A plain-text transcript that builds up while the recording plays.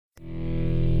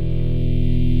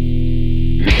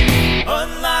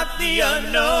the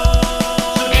unknown.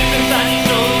 So get inside your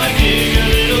soul and dig a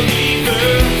little deeper.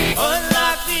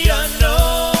 Unlock the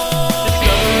unknown.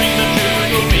 Discovering the truth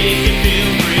will make you feel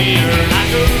freer.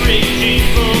 Like a raging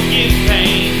bull gives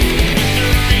pain.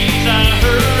 Mysteries are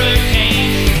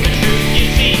hurricanes. The truth you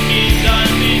seek is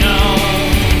unknown.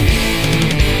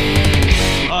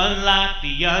 Unlock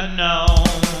the unknown.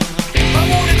 I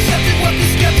won't accept it, what the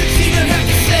skeptics even have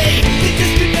to say. They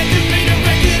disconnected,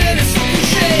 redirected, and it's so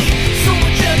cliche. So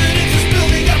much evidence is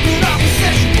building up in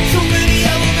opposition. So many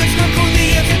elements look for the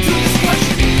answer to this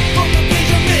question. From the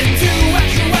page of myth to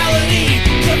actuality,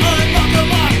 to unlock a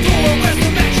locked door, where's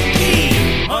the magic key?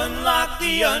 Unlock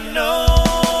the unknown.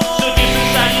 So get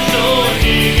inside your soul and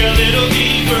dig a little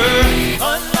deeper.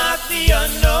 Unlock the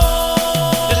unknown.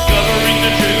 Discovering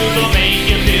the truth will make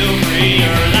you feel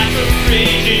freer. Like a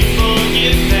raging bull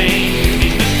gives pain.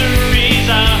 These mysteries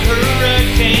are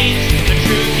hurricanes. The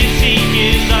truth you seek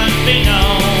is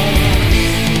unbeknown.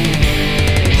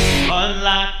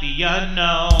 Unlock the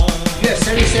unknown. You have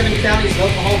 77 counties in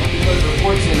Oklahoma. You go to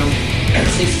reports in them,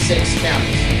 66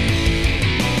 counties.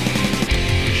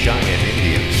 Cheyenne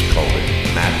Indians call it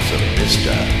Matzo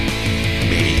Vista,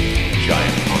 meaning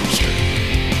giant monster.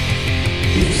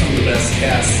 These are some of the best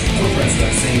cast footprints that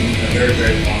I've seen in a very,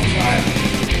 very long time.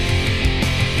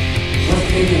 North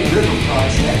Canadian River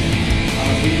Project,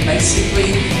 we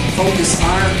basically focus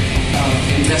our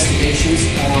investigations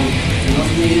on the North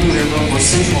Canadian River or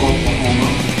central Oklahoma.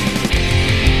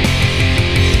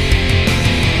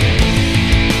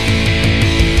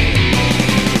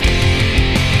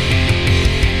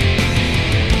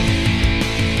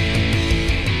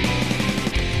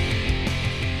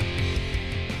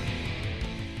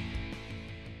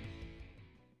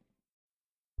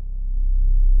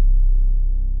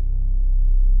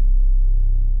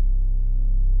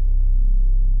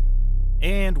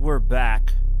 And we're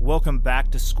back. Welcome back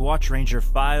to Squatch Ranger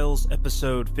Files,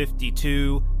 episode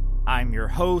 52. I'm your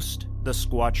host, the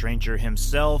Squatch Ranger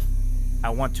himself.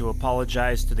 I want to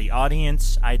apologize to the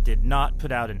audience. I did not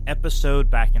put out an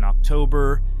episode back in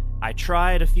October. I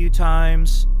tried a few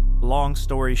times. Long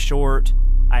story short,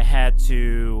 I had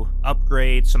to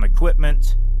upgrade some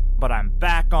equipment, but I'm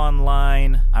back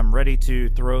online. I'm ready to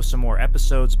throw some more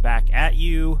episodes back at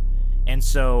you, and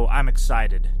so I'm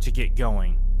excited to get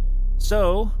going.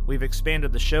 So, we've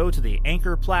expanded the show to the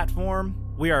Anchor platform.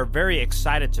 We are very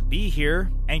excited to be here.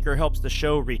 Anchor helps the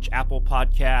show reach Apple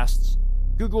Podcasts,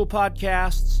 Google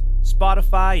Podcasts,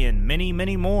 Spotify, and many,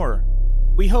 many more.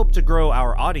 We hope to grow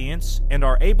our audience and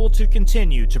are able to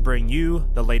continue to bring you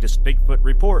the latest Bigfoot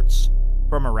reports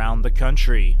from around the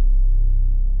country.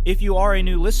 If you are a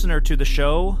new listener to the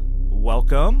show,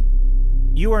 welcome.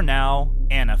 You are now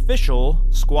an official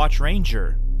Squatch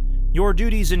Ranger. Your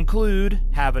duties include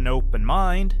have an open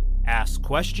mind, ask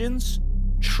questions,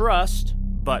 trust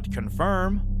but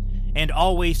confirm, and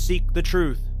always seek the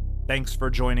truth. Thanks for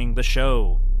joining the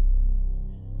show.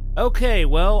 Okay,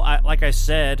 well, like I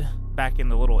said back in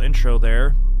the little intro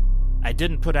there, I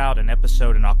didn't put out an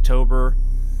episode in October.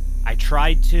 I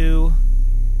tried to.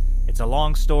 It's a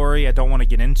long story, I don't want to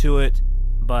get into it,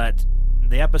 but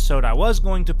the episode I was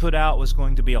going to put out was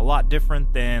going to be a lot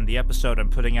different than the episode I'm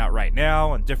putting out right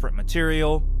now, and different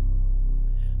material.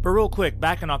 But real quick,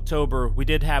 back in October, we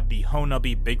did have the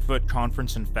Honubby Bigfoot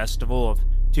Conference and Festival of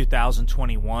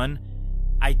 2021.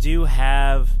 I do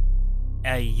have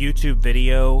a YouTube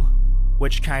video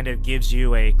which kind of gives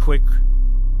you a quick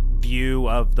view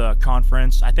of the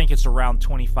conference. I think it's around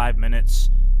 25 minutes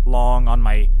long on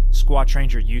my Squatch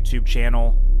Ranger YouTube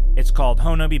channel. It's called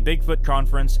Honubby Bigfoot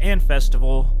Conference and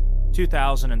Festival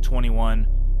 2021.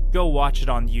 Go watch it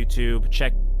on YouTube,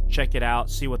 check it out,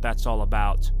 see what that's all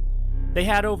about. They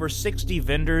had over 60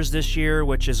 vendors this year,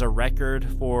 which is a record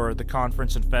for the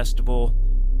conference and festival.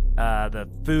 The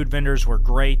food vendors were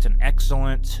great and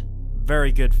excellent,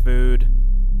 very good food.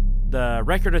 The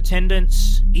record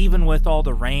attendance, even with all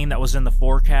the rain that was in the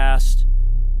forecast,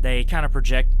 they kind of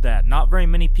project that not very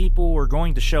many people were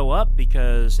going to show up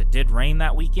because it did rain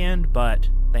that weekend, but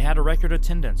they had a record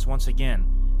attendance once again.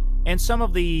 And some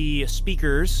of the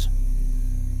speakers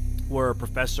were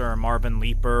Professor Marvin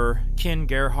Leeper, Ken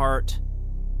Gerhart,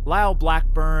 Lyle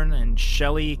Blackburn, and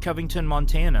Shelley Covington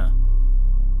Montana.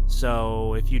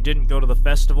 So if you didn't go to the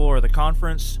festival or the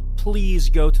conference,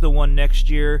 please go to the one next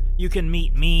year. You can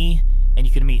meet me, and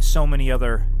you can meet so many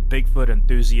other Bigfoot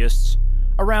enthusiasts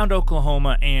around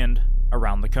Oklahoma and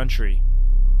around the country.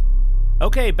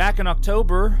 Okay, back in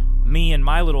October, me and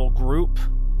my little group,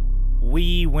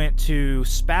 we went to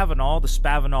Spavinal, the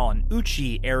Spavinal and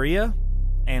Uchi area,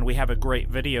 and we have a great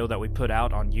video that we put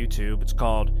out on YouTube. It's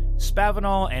called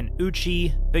Spavinal and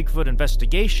Uchi Bigfoot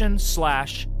Investigation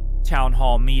 / town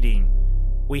hall meeting.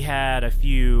 We had a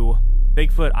few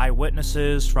Bigfoot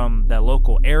eyewitnesses from the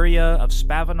local area of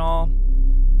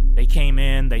Spavinaw. They came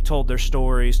in, they told their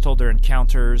stories, told their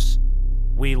encounters.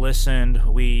 We listened,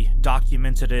 we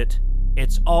documented it.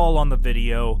 It's all on the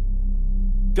video.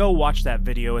 Go watch that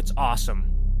video, it's awesome.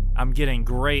 I'm getting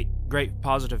great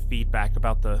positive feedback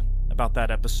about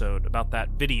that episode, about that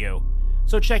video.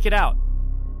 So check it out.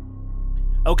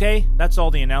 Okay, that's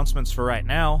all the announcements for right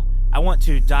now. I want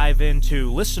to dive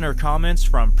into listener comments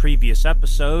from previous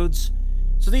episodes.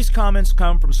 So these comments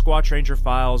come from Squatch Ranger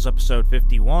Files episode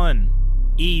 51.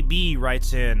 EB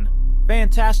writes in,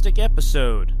 "Fantastic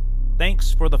episode.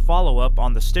 Thanks for the follow-up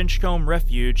on the Stinchcombe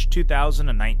Refuge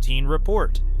 2019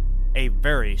 report. A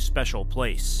very special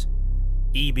place.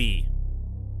 EB."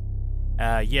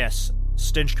 Yes,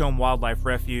 Stinchcombe Wildlife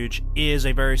Refuge is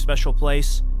a very special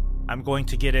place. I'm going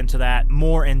to get into that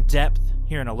more in depth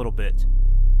here in a little bit.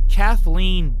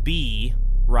 Kathleen B.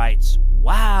 writes,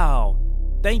 "Wow,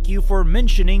 thank you for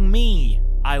mentioning me.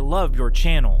 I love your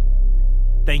channel."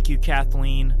 Thank you,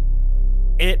 Kathleen.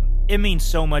 It means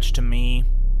so much to me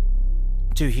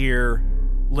to hear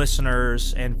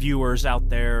listeners and viewers out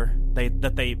there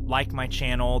that they like my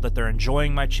channel, that they're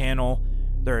enjoying my channel,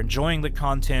 they're enjoying the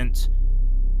content.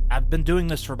 I've been doing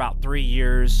this for about 3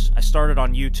 years. I started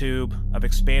on YouTube. I've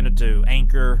expanded to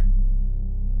Anchor.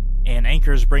 And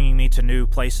Anchor's bringing me to new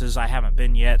places I haven't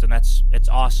been yet, and it's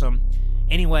awesome.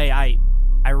 Anyway, I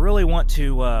really want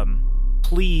to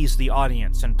please the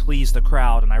audience and please the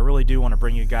crowd, and I really do want to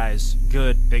bring you guys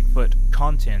good Bigfoot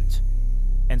content.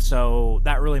 And so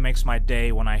that really makes my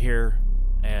day when I hear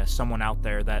someone out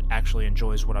there that actually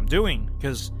enjoys what I'm doing,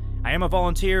 because I am a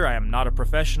volunteer, I am not a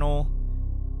professional.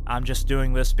 I'm just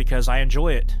doing this because I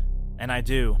enjoy it, and I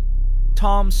do.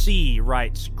 Tom C.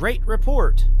 writes, "Great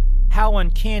report. How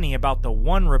uncanny about the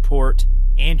one report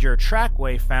and your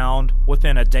trackway found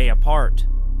within a day apart."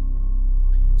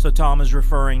 So Tom is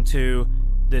referring to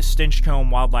the Stinchcombe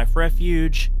Wildlife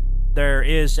Refuge. There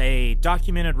is a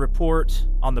documented report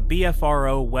on the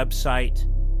BFRO website.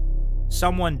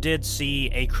 Someone did see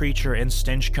a creature in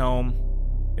Stinchcombe.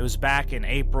 It was back in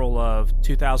April of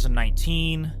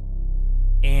 2019.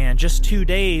 And just 2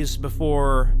 days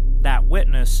before that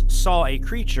witness saw a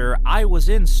creature, I was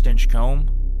in Stinchcombe.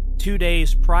 2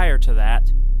 days prior to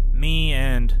that, me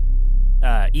and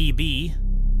EB,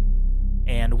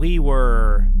 and we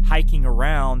were hiking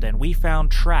around and we found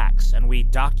tracks and we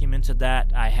documented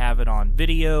that. I have it on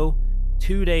video.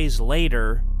 2 days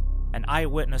later, an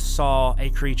eyewitness saw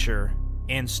a creature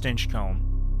in Stinchcombe.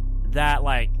 That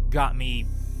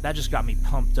just got me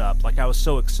pumped up. Like, I was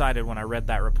so excited when I read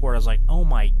that report. I was like, oh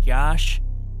my gosh,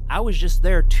 I was just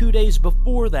there 2 days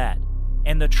before that.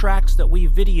 And the tracks that we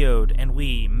videoed and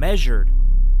we measured,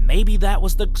 maybe that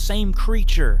was the same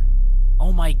creature.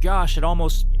 Oh my gosh, it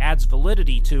almost adds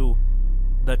validity to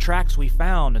the tracks we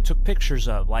found and took pictures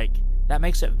of. Like, that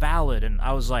makes it valid. And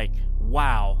I was like,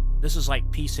 wow, this is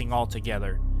like piecing all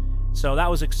together. So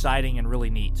that was exciting and really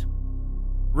neat.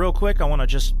 Real quick, I want to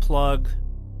just plug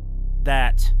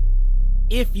that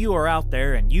if you are out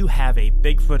there and you have a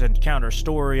Bigfoot encounter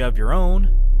story of your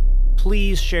own,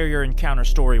 please share your encounter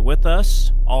story with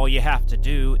us. All you have to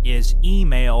do is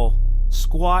email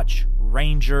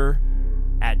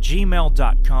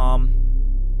squatchranger@gmail.com.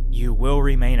 You will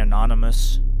remain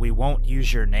anonymous. We won't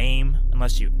use your name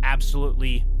unless you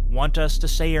absolutely want us to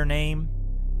say your name.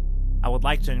 I would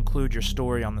like to include your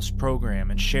story on this program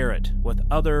and share it with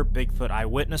other Bigfoot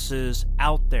eyewitnesses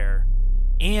out there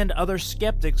and other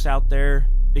skeptics out there,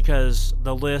 because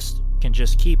the list can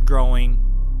just keep growing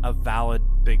of valid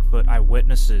Bigfoot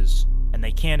eyewitnesses, and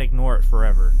they can't ignore it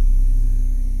forever.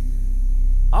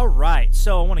 Alright,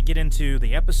 so I want to get into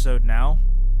the episode now.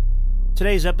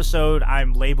 Today's episode,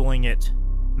 I'm labeling it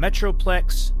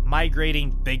Metroplex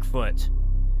Migrating Bigfoot.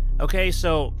 Okay,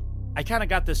 so I kind of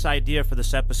got this idea for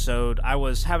this episode. I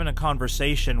was having a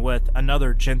conversation with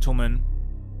another gentleman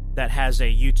that has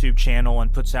a YouTube channel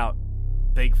and puts out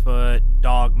Bigfoot,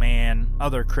 Dogman,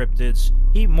 other cryptids.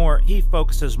 He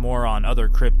focuses more on other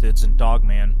cryptids and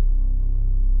Dogman.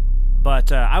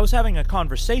 But I was having a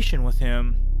conversation with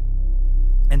him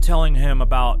and telling him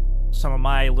about some of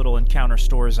my little encounter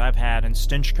stories I've had in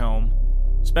Stinchcombe,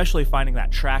 especially finding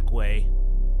that trackway.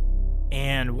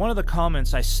 And one of the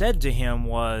comments I said to him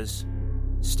was,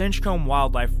 Stinchcombe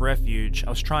Wildlife Refuge. I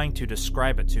was trying to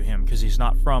describe it to him because he's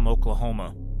not from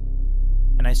Oklahoma.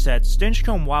 And I said,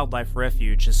 Stinchcombe Wildlife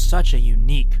Refuge is such a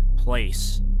unique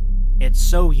place. It's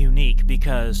so unique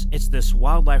because it's this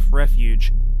wildlife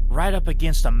refuge right up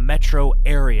against a metro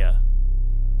area,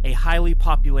 a highly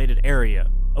populated area,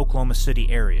 Oklahoma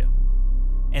City area.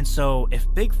 And so if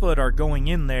Bigfoot are going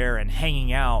in there and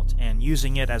hanging out and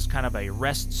using it as kind of a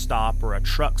rest stop or a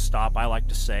truck stop, I like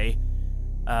to say,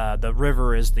 the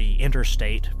river is the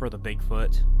interstate for the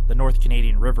Bigfoot. The North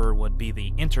Canadian River would be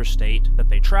the interstate that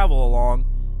they travel along,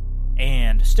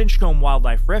 and Stinchcombe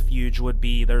Wildlife Refuge would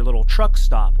be their little truck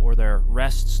stop or their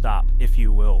rest stop, if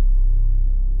you will.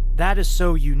 That is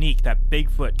so unique that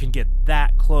Bigfoot can get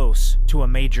that close to a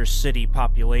major city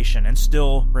population and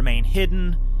still remain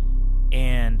hidden,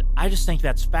 and I just think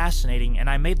that's fascinating, and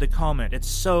I made the comment, it's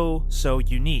so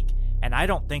unique, and I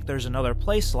don't think there's another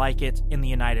place like it in the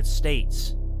United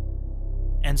States.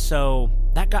 And so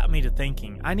that got me to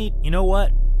thinking, I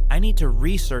need to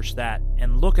research that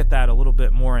and look at that a little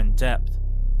bit more in depth.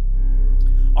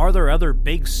 Are there other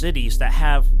big cities that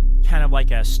have kind of like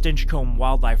a Stinchcombe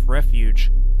Wildlife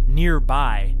Refuge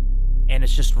nearby, and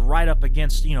it's just right up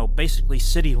against, basically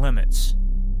city limits,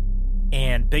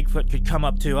 and Bigfoot could come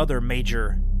up to other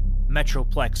major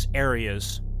metroplex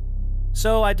areas?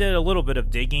 So I did a little bit of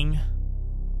digging,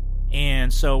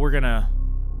 and so we're gonna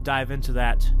dive into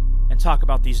that and talk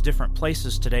about these different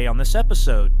places today on this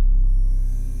episode.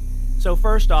 So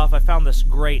first off, I found this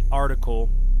great article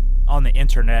on the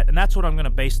internet, and that's what I'm going to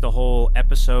base the whole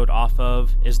episode off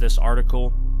of, is this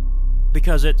article,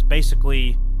 because it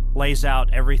basically lays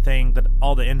out everything,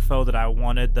 all the info that I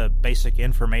wanted, the basic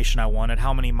information I wanted,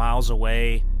 how many miles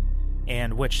away,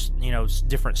 and which,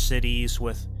 different cities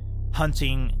with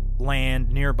hunting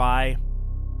land nearby.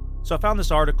 So I found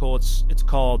this article, it's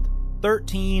called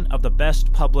 13 of the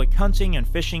Best Public Hunting and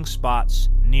Fishing Spots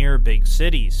Near Big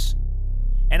Cities.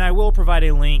 And I will provide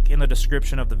a link in the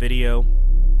description of the video.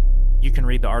 You can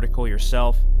read the article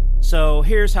yourself. So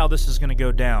here's how this is going to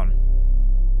go down.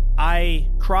 I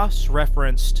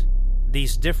cross-referenced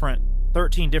these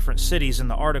 13 different cities in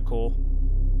the article,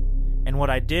 and what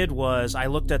I did was I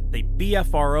looked at the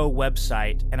BFRO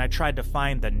website and I tried to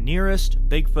find the nearest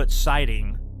Bigfoot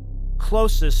sighting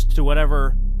closest to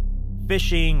whatever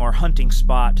fishing or hunting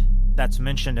spot that's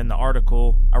mentioned in the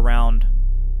article around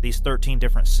these 13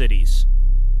 different cities.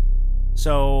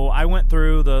 So I went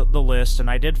through the list, and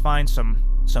I did find some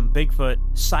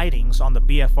Bigfoot sightings on the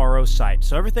BFRO site.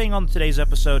 So everything on today's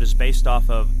episode is based off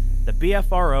of the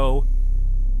BFRO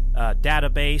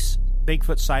database,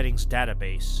 Bigfoot sightings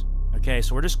database. Okay,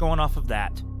 so we're just going off of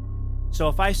that. So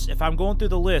if I'm going through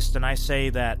the list and I say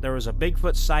that there was a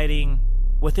Bigfoot sighting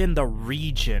within the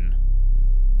region,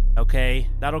 okay,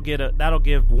 that'll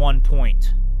give 1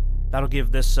 point. That'll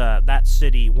give this that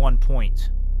city 1 point.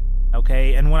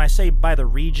 Okay, and when I say by the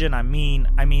region, I mean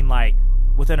like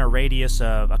within a radius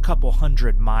of a couple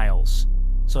 100 miles.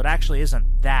 So it actually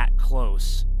isn't that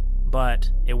close,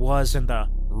 but it was in the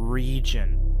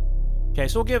region. Okay,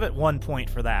 so we'll give it 1 point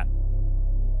for that.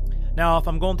 Now, if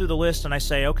I'm going through the list and I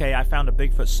say, okay, I found a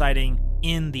Bigfoot sighting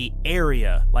in the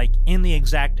area, like in the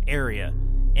exact area,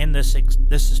 in this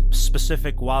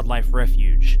specific wildlife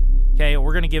refuge, okay,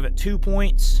 we're going to give it 2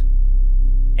 points.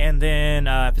 And then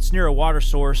if it's near a water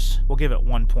source, we'll give it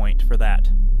 1 point for that.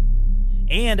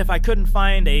 And if I couldn't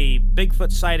find a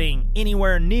Bigfoot sighting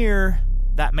anywhere near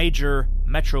that major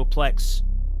metroplex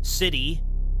city,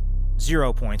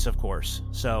 0 points, of course.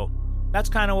 So that's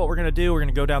kind of what we're going to do. We're going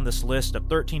to go down this list of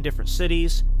 13 different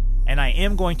cities, and I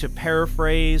am going to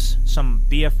paraphrase some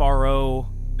BFRO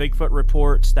Bigfoot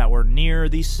reports that were near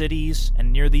these cities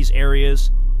and near these areas.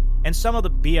 And some of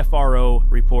the BFRO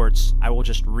reports I will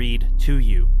just read to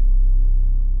you.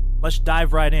 Let's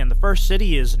dive right in. The first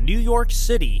city is New York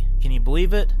City. Can you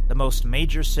believe it? The most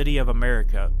major city of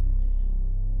America.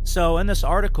 So in this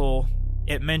article,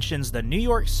 it mentions the New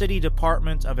York City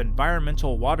Department of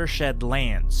Environmental Watershed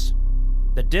Lands.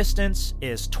 The distance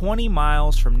is 20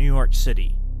 miles from New York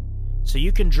City. So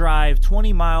you can drive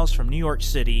 20 miles from New York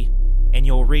City and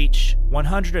you'll reach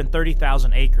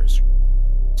 130,000 acres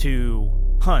to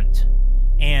hunt.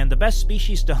 And the best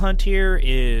species to hunt here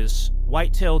is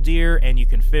white-tailed deer, and you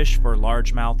can fish for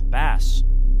largemouth bass.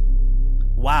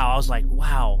 Wow, I was like,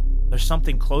 wow, there's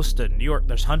something close to New York.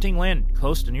 There's hunting land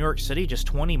close to New York City, just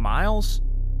 20 miles?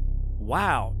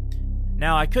 Wow.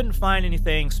 Now, I couldn't find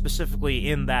anything specifically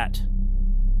in that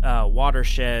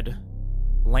watershed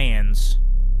lands.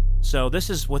 So this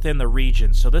is within the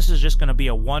region. So this is just going to be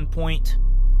a 1 point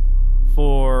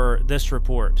for this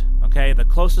report. Okay, the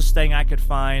closest thing I could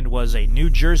find was a New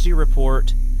Jersey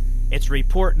report. It's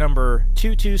report number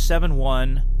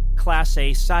 2271, Class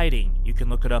A sighting. You can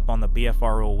look it up on the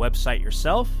BFRO website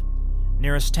yourself.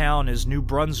 Nearest town is New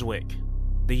Brunswick.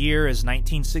 The year is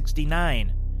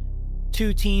 1969.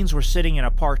 2 teens were sitting in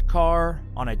a parked car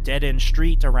on a dead-end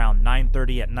street around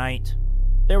 9:30 at night.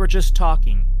 They were just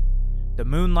talking. The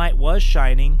moonlight was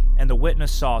shining, and the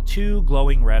witness saw 2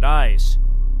 glowing red eyes.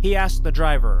 He asked the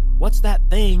driver, "What's that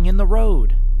thing in the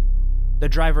road?" The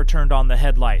driver turned on the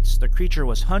headlights. The creature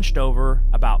was hunched over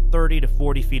about 30 to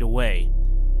 40 feet away.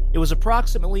 It was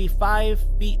approximately 5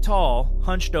 feet tall,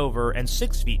 hunched over, and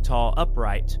 6 feet tall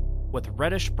upright, with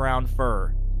reddish-brown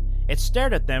fur. It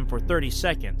stared at them for 30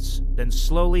 seconds, then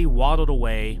slowly waddled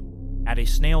away at a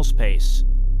snail's pace.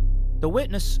 The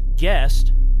witness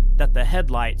guessed that the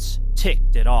headlights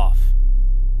ticked it off.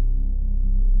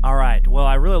 Alright, well,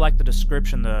 I really like the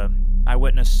description the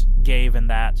eyewitness gave in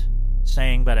that,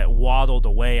 saying that it waddled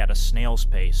away at a snail's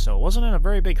pace, so it wasn't in a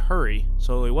very big hurry,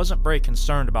 so he wasn't very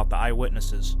concerned about the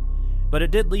eyewitnesses. But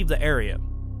it did leave the area.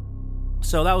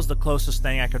 So that was the closest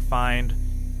thing I could find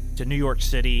to New York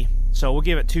City, so we'll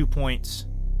give it 2 points.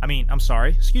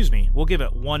 We'll give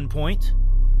it 1 point.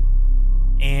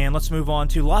 And let's move on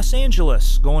to Los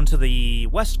Angeles, going to the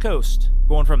West Coast,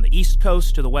 going from the East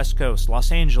Coast to the West Coast,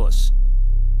 Los Angeles.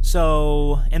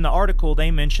 So, in the article, they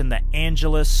mentioned the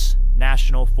Angeles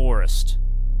National Forest.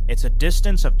 It's a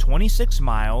distance of 26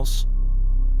 miles,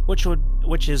 which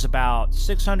is about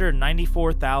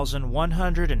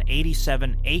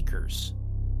 694,187 acres.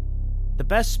 The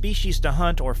best species to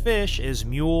hunt or fish is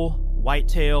mule,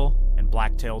 whitetail, and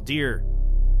blacktail deer.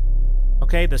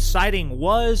 Okay, the sighting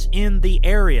was in the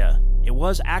area. It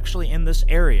was actually in this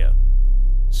area.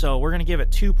 So we're going to give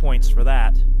it 2 points for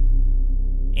that.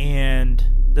 And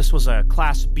this was a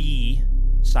Class B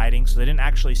sighting, so they didn't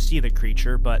actually see the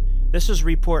creature, but this is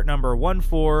report number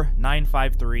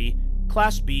 14953,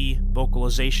 Class B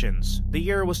vocalizations. The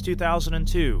year was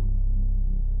 2002.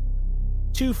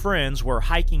 2 friends were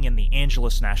hiking in the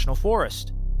Angeles National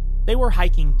Forest. They were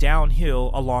hiking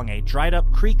downhill along a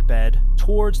dried-up creek bed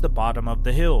towards the bottom of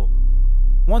the hill.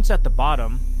 Once at the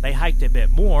bottom, they hiked a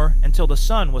bit more until the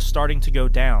sun was starting to go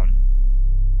down.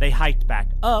 They hiked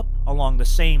back up along the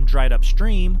same dried-up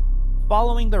stream,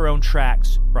 following their own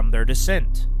tracks from their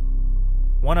descent.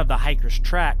 One of the hikers'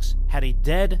 tracks had a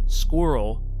dead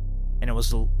squirrel, and it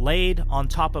was laid on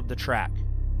top of the track.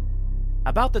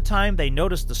 About the time they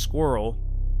noticed the squirrel,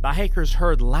 the hikers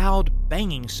heard loud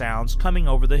banging sounds coming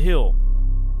over the hill.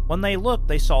 When they looked,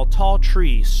 they saw tall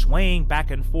trees swaying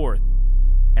back and forth,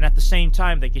 and at the same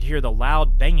time they could hear the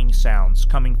loud banging sounds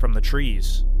coming from the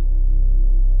trees.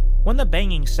 When the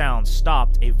banging sound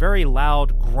stopped, a very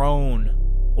loud groan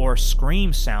or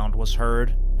scream sound was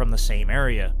heard from the same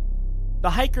area.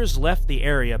 The hikers left the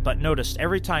area, but noticed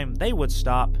every time they would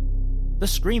stop, the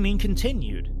screaming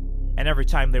continued, and every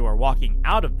time they were walking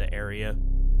out of the area,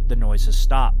 the noises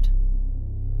stopped.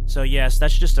 So yes,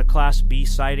 that's just a Class B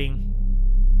sighting.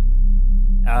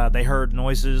 They heard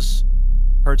noises,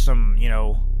 heard some,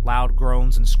 loud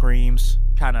groans and screams,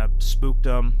 kind of spooked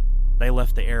them. They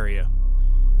left the area.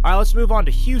 Alright, let's move on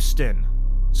to Houston.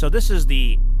 So this is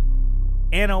the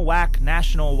Anahuac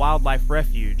National Wildlife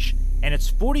Refuge, and it's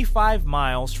 45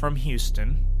 miles from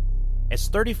Houston. It's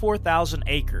 34,000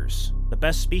 acres. The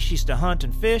best species to hunt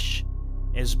and fish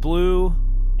is blue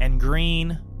and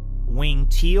green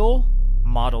winged teal,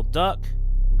 mottled duck,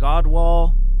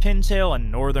 godwall, pintail,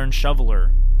 and northern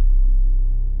shoveler.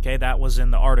 Okay, that was in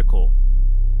the article.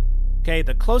 Okay,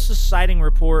 the closest sighting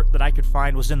report that I could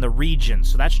find was in the region,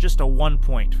 so that's just a 1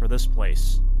 point for this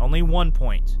place. Only 1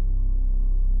 point.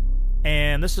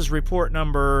 And this is report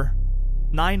number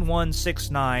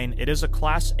 9169. It is a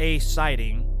Class A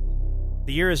sighting.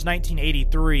 The year is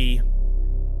 1983,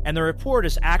 and the report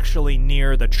is actually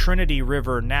near the Trinity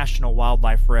River National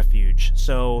Wildlife Refuge.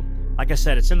 So, like I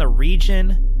said, it's in the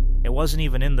region. It wasn't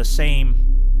even in the same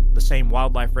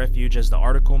wildlife refuge as the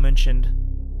article mentioned.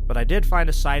 But I did find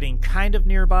a sighting kind of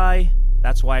nearby.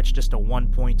 That's why it's just a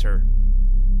 1-pointer.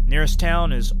 Nearest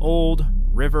town is Old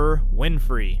River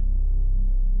Winfrey.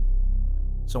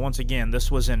 So once again,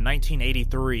 this was in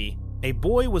 1983. A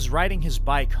boy was riding his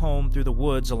bike home through the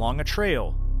woods along a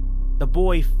trail. The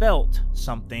boy felt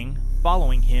something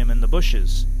following him in the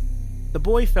bushes. The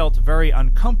boy felt very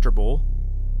uncomfortable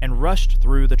and rushed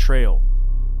through the trail.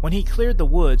 When he cleared the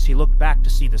woods, he looked back to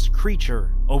see this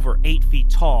creature over 8 feet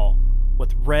tall,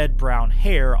 with red-brown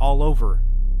hair all over,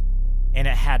 and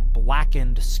it had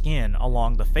blackened skin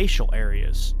along the facial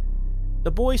areas.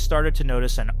 The boy started to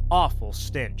notice an awful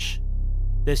stench.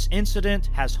 This incident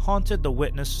has haunted the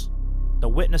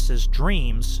witness's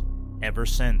dreams ever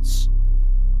since.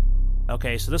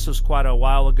 Okay, so this was quite a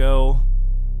while ago.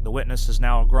 The witness is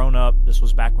now a grown-up. This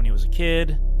was back when he was a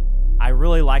kid. I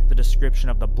really like the description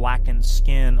of the blackened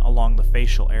skin along the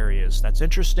facial areas. That's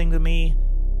interesting to me.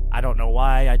 I don't know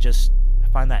why, I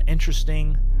find that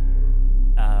interesting.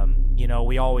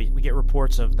 We get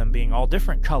reports of them being all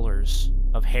different colors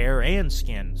of hair and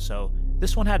skin, so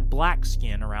This one had black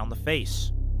skin around the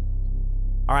face.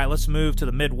 Alright, let's move to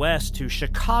the Midwest to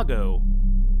Chicago.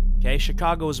 Okay,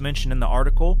 Chicago was mentioned in the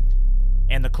article,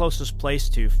 and the closest place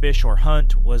to fish or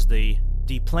hunt was the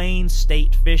Des Plaines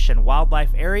State Fish and Wildlife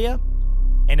Area,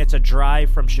 and it's a drive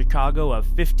from Chicago of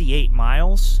 58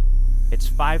 miles. It's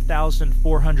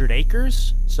 5,400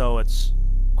 acres, so it's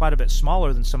quite a bit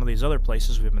smaller than some of these other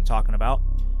places we've been talking about.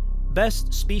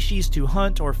 Best species to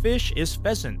hunt or fish is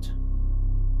pheasant.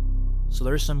 So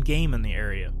there's some game in the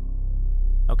area.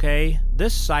 Okay,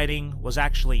 this sighting was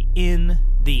actually in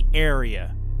the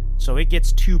area, so it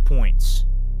gets 2 points.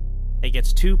 It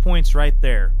gets 2 points right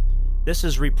there. This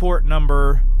is report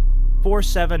number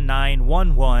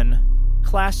 47911,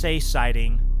 Class A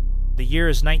sighting. The year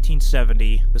is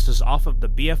 1970. This is off of the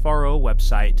BFRO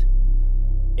website.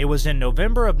 It was in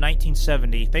November of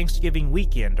 1970, Thanksgiving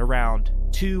weekend, around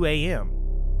 2 a.m.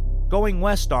 Going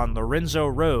west on Lorenzo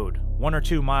Road, 1 or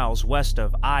 2 miles west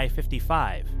of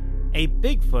I-55, a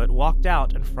Bigfoot walked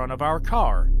out in front of our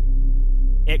car.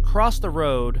 It crossed the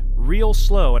road real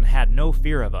slow and had no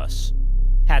fear of us.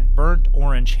 Had burnt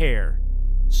orange hair,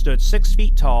 stood 6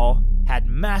 feet tall, had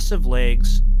massive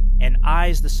legs, and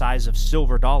eyes the size of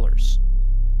silver dollars.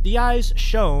 The eyes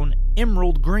shone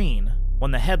emerald green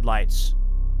when the headlights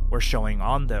were showing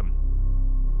on them.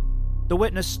 The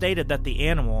witness stated that the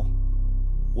animal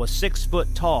was 6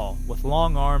 foot tall with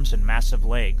long arms and massive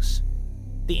legs.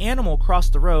 The animal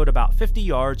crossed the road about 50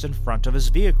 yards in front of his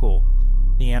vehicle.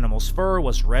 The animal's fur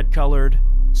was red-colored,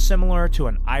 similar to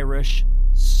an Irish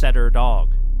setter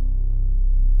dog.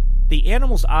 The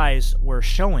animal's eyes were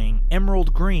showing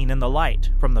emerald green in the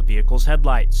light from the vehicle's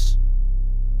headlights.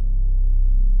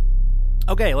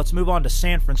 Okay, let's move on to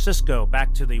San Francisco,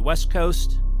 back to the West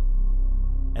Coast.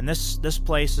 And this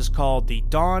place is called the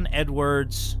Don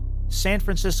Edwards San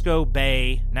Francisco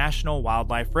Bay National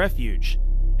Wildlife Refuge.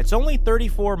 It's only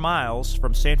 34 miles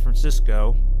from San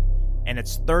Francisco, and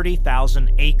it's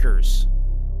 30,000 acres.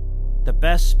 The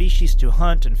best species to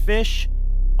hunt and fish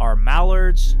are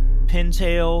mallards,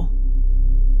 pintail,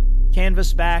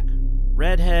 canvasback,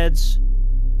 redheads,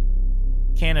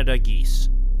 Canada geese.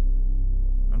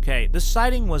 Okay, this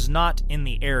sighting was not in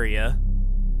the area,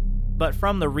 but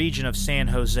from the region of San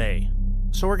Jose,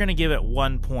 so we're going to give it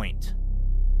 1 point.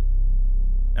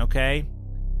 Okay?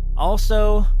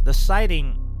 Also, the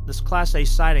sighting, this Class A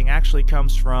sighting, actually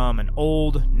comes from an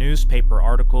old newspaper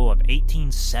article of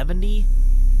 1870,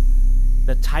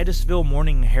 the Titusville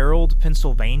Morning Herald,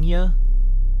 Pennsylvania.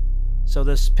 So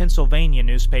this Pennsylvania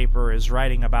newspaper is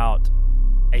writing about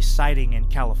a sighting in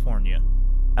California,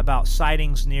 about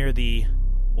sightings near the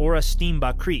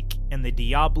Orastimba Creek in the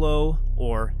Diablo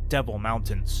or Devil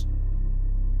Mountains.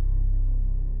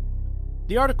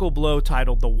 The article below,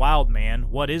 titled "The Wild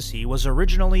Man, What Is He?" was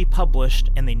originally published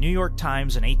in the New York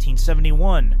Times in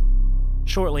 1871.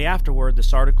 Shortly afterward,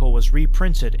 this article was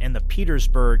reprinted in the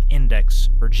Petersburg Index,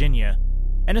 Virginia,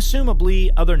 and assumably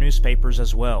other newspapers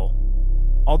as well.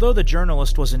 Although the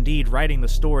journalist was indeed writing the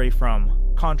story from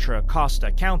Contra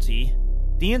Costa County,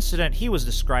 the incident he was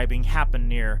describing happened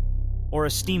near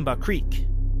Orastimba Creek,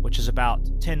 which is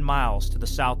about 10 miles to the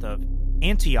south of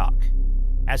Antioch,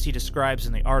 as he describes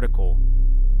in the article.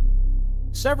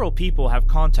 Several people have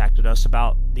contacted us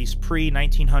about these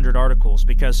pre-1900 articles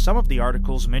because some of the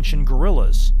articles mention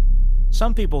gorillas.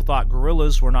 Some people thought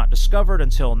gorillas were not discovered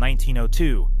until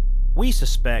 1902. We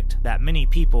suspect that many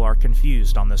people are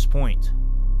confused on this point.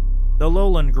 The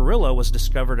lowland gorilla was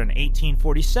discovered in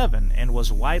 1847 and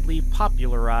was widely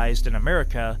popularized in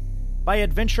America by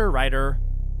adventure writer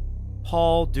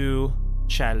Paul du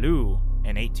Chaillu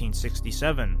in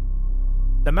 1867.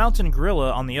 The mountain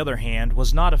gorilla, on the other hand,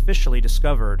 was not officially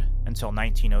discovered until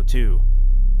 1902.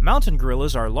 Mountain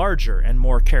gorillas are larger and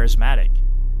more charismatic,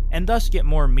 and thus get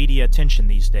more media attention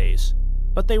these days,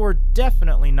 but they were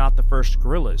definitely not the first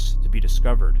gorillas to be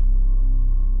discovered.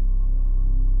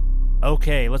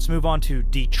 Okay, let's move on to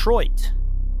Detroit.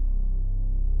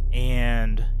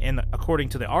 And according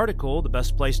to the article, the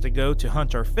best place to go to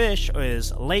hunt or fish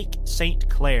is Lake St.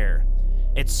 Clair.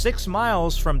 It's 6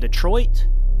 miles from Detroit.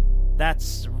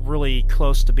 That's really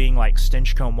close to being like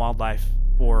Stinchcomb Wildlife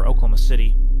for Oklahoma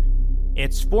City.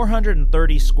 It's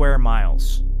 430 square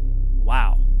miles.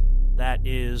 Wow, that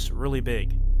is really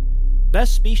big.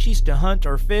 Best species to hunt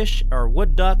or fish are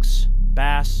wood ducks,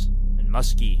 bass, and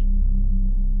muskie.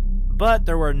 But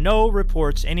there were no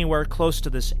reports anywhere close to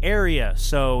this area,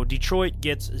 so Detroit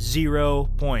gets 0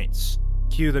 points.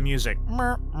 Cue the music.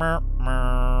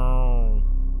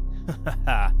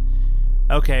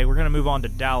 Okay, we're going to move on to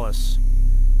Dallas.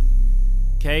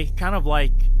 Okay, kind of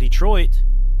like Detroit,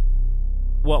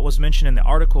 what was mentioned in the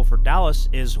article for Dallas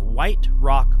is White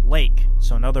Rock Lake.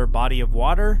 So another body of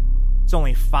water. It's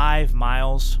only 5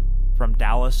 miles from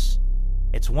Dallas.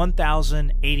 It's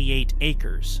 1,088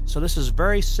 acres. So this is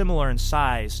very similar in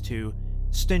size to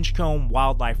Stinchcombe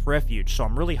Wildlife Refuge. So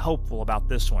I'm really hopeful about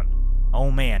this one.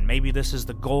 Oh man, maybe this is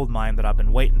the gold mine that I've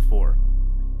been waiting for.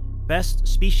 Best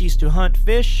species to hunt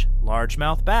fish,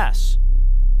 largemouth bass.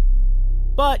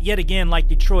 But yet again, like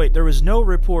Detroit, there was no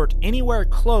report anywhere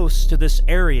close to this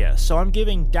area, so I'm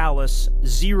giving Dallas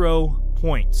 0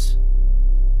 points.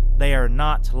 They are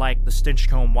not like the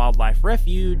Stinchcombe Wildlife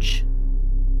Refuge,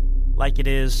 like it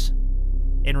is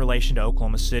in relation to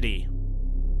Oklahoma City.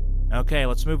 Okay,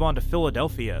 let's move on to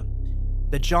Philadelphia.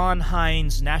 The John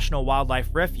Hines National Wildlife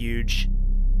Refuge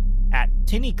at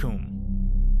Tinicum.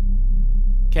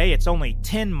 Okay, it's only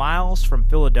 10 miles from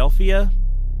Philadelphia.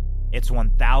 It's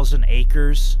 1,000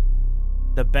 acres.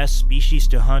 The best species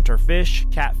to hunt are fish,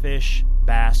 catfish,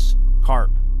 bass,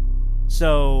 carp.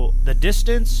 So the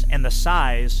distance and the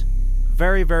size,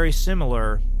 very, very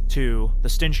similar to the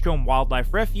Stinchcombe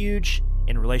Wildlife Refuge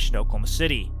in relation to Oklahoma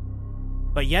City.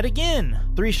 But yet again,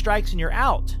 3 strikes and you're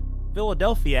out.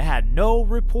 Philadelphia had no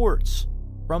reports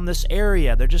from this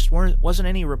area. There just wasn't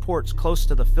any reports close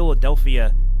to the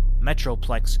Philadelphia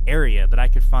Metroplex area that I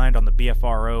could find on the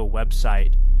BFRO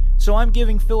website. So I'm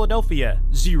giving Philadelphia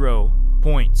 0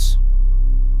 points.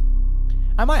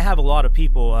 I might have a lot of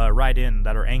people write in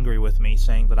that are angry with me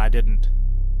saying that I didn't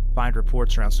find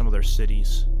reports around some of their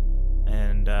cities.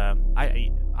 And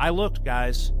I looked,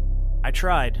 guys. I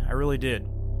tried. I really did.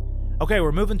 Okay,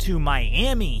 we're moving to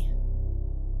Miami.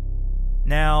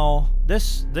 Now,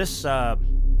 this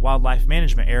wildlife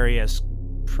management area is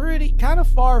kind of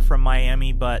far from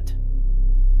Miami, but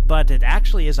it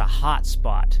actually is a hot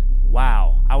spot.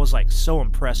 Wow, I was like so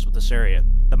impressed with this area.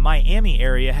 The Miami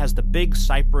area has the Big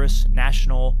Cypress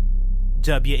National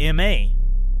WMA.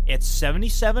 It's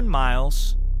 77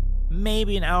 miles,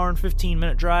 maybe an hour and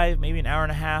 15-minute drive, maybe an hour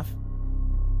and a half.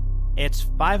 It's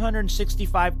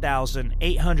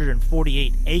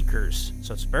 565,848 acres,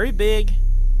 so it's very big.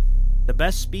 The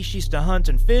best species to hunt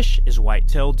and fish is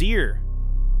white-tailed deer,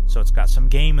 so it's got some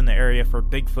game in the area for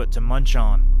Bigfoot to munch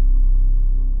on.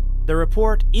 The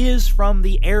report is from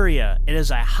the area. It is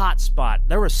a hot spot.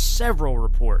 There were several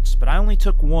reports, but I only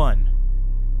took one.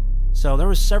 So there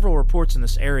were several reports in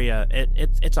this area.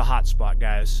 It's a hot spot,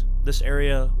 guys. This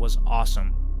area was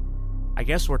awesome. I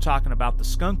guess we're talking about the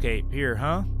skunk ape here,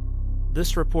 huh?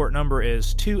 This report number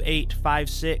is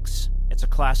 2856. It's a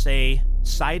Class A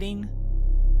sighting.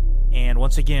 And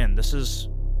once again,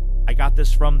 I got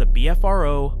this from the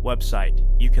BFRO website.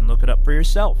 You can look it up for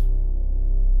yourself.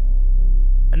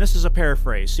 And this is a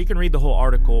paraphrase, so you can read the whole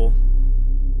article.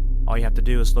 All you have to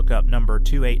do is look up number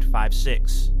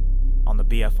 2856 on the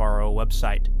BFRO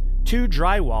website. 2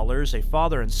 drywallers, a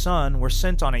father and son, were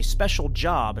sent on a special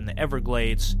job in the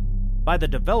Everglades by the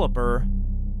developer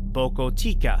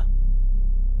Bocotica.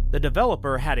 The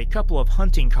developer had a couple of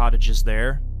hunting cottages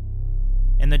there,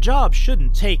 and the job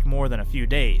shouldn't take more than a few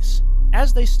days.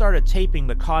 As they started taping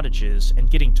the cottages and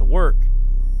getting to work,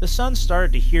 the son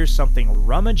started to hear something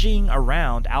rummaging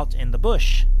around out in the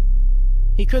bush.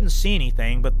 He couldn't see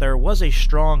anything, but there was a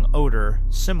strong odor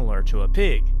similar to a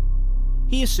pig.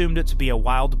 He assumed it to be a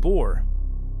wild boar.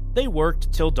 They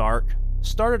worked till dark,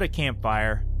 started a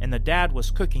campfire, and the dad was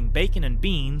cooking bacon and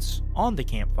beans on the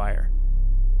campfire.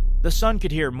 The son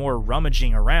could hear more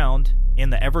rummaging around in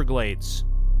the Everglades.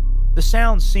 The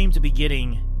sounds seemed to be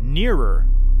getting nearer.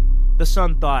 The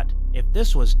son thought, if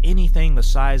this was anything the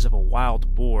size of a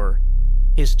wild boar,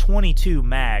 his .22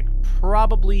 mag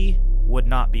probably would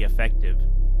not be effective.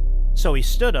 So he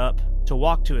stood up to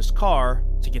walk to his car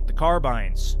to get the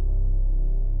carbines.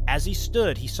 As he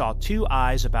stood, he saw 2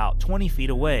 eyes about 20 feet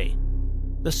away.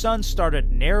 The son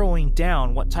started narrowing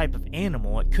down what type of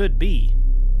animal it could be.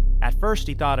 At first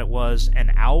he thought it was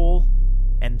an owl,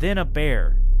 and then a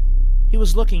bear. He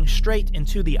was looking straight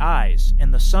into the eyes,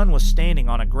 and the son was standing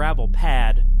on a gravel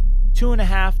pad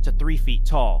 2.5 to 3 feet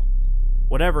tall.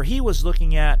 Whatever he was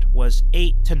looking at was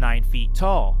 8 to 9 feet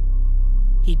tall.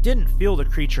 He didn't feel the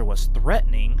creature was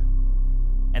threatening,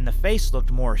 and the face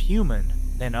looked more human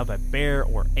than of a bear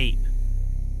or ape.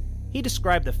 He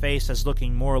described the face as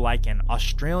looking more like an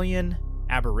Australian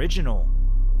Aboriginal.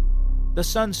 The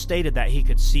son stated that he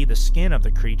could see the skin of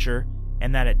the creature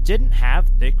and that it didn't have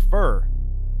thick fur.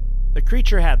 The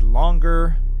creature had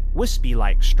longer,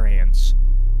 wispy-like strands.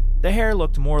 The hair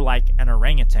looked more like an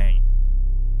orangutan.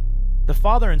 The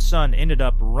father and son ended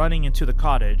up running into the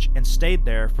cottage and stayed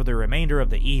there for the remainder of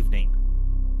the evening.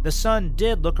 The son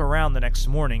did look around the next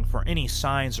morning for any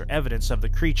signs or evidence of the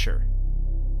creature.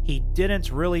 he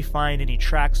didn't really find any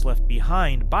tracks left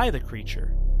behind by the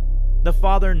creature. The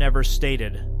father never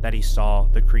stated that he saw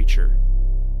the creature.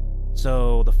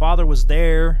 So the father was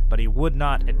there, but he would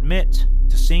not admit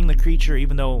to seeing the creature,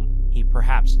 even though he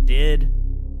perhaps did.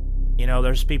 You know,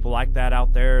 there's people like that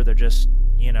out there. They're just,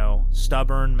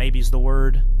 stubborn, maybe's the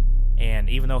word. And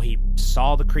even though he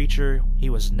saw the creature, he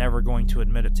was never going to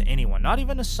admit it to anyone. Not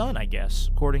even his son, I guess,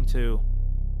 according to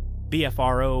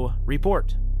BFRO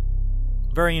report.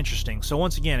 Very interesting. So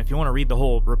once again, if you want to read the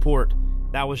whole report,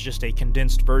 that was just a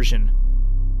condensed version.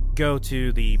 Go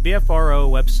to the BFRO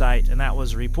website, and that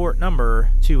was report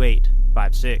number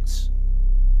 2856.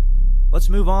 Let's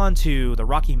move on to the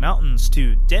Rocky Mountains,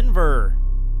 to Denver.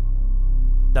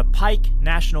 The Pike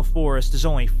National Forest is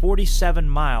only 47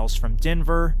 miles from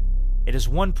Denver. It is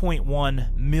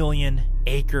 1.1 million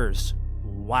acres.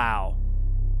 Wow.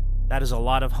 That is a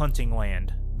lot of hunting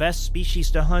land. Best species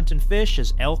to hunt and fish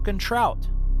is elk and trout.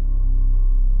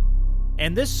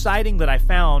 And this sighting that I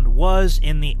found was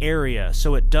in the area,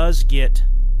 so it does get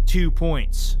 2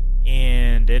 points.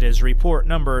 And it is report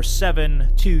number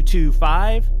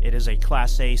 7225. It is a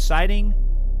Class A sighting.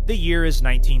 The year is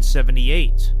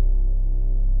 1978.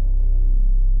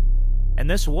 And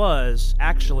this was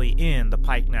actually in the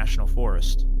Pike National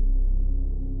Forest.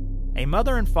 A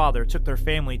mother and father took their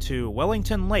family to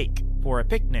Wellington Lake for a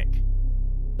picnic.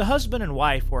 The husband and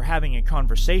wife were having a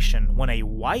conversation when a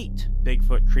white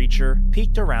Bigfoot creature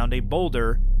peeked around a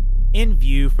boulder in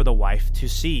view for the wife to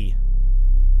see.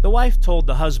 The wife told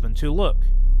the husband to look.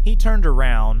 He turned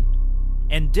around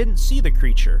and didn't see the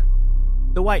creature.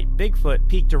 The white Bigfoot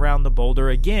peeked around the boulder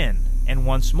again, and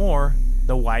once more,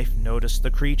 the wife noticed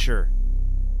the creature.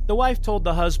 The wife told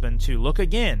the husband to look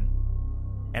again,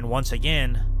 and once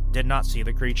again, did not see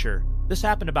the creature. This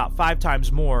happened about 5 times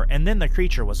more, and then the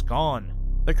creature was gone.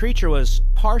 The creature was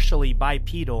partially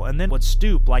bipedal and then would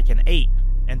stoop like an ape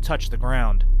and touch the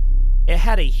ground. It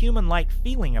had a human-like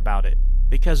feeling about it,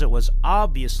 because it was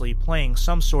obviously playing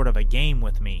some sort of a game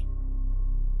with me.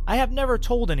 I have never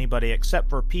told anybody except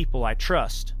for people I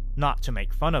trust not to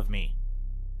make fun of me.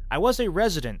 I was a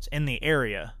resident in the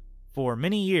area for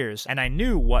many years, and I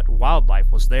knew what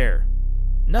wildlife was there.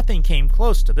 Nothing came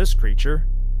close to this creature.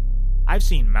 I've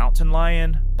seen mountain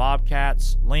lion,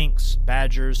 bobcats, lynx,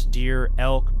 badgers, deer,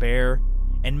 elk, bear,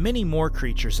 and many more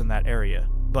creatures in that area,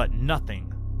 but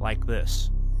nothing like this.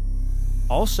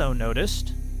 Also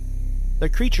noticed, the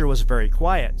creature was very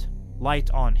quiet,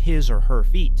 light on his or her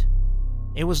feet.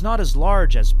 It was not as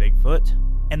large as Bigfoot,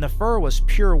 and the fur was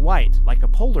pure white like a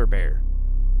polar bear.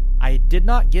 I did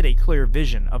not get a clear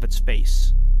vision of its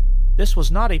face. This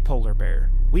was not a polar bear.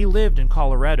 We lived in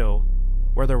Colorado,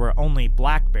 where there were only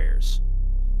black bears.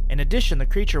 In addition, the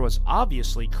creature was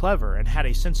obviously clever and had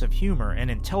a sense of humor and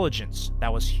intelligence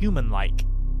that was human-like.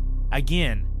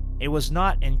 Again, it was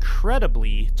not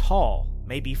incredibly tall,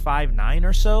 maybe 5'9"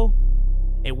 or so.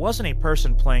 It wasn't a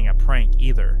person playing a prank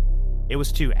either. It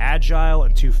was too agile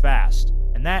and too fast,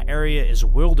 and that area is a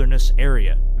wilderness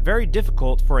area. Very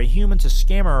difficult for a human to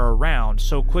scamper around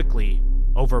so quickly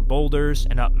over boulders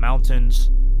and up mountains,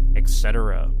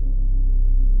 etc.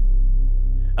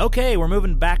 Okay, we're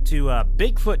moving back to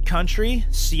Bigfoot country,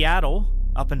 Seattle,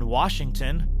 up in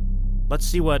Washington. Let's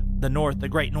see what the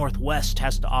Great Northwest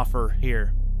has to offer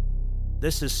here.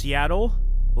 This is Seattle,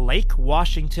 Lake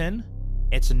Washington.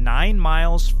 It's 9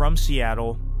 miles from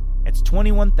Seattle. It's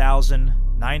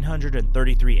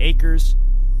 21,933 acres.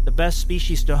 The best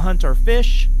species to hunt are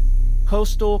fish,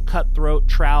 coastal, cutthroat,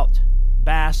 trout,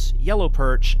 bass, yellow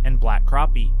perch, and black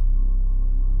crappie.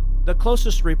 The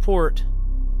closest report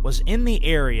was in the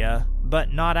area,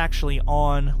 but not actually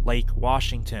on Lake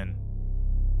Washington.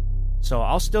 So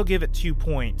I'll still give it 2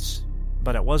 points,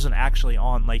 but it wasn't actually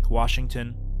on Lake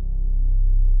Washington.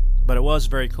 But it was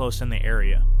very close in the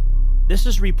area. This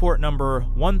is report number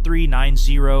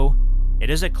 1390.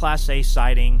 It is a Class A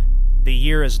sighting. The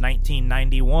year is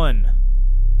 1991.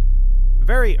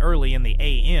 Very early in the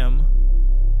AM,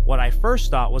 what I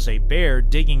first thought was a bear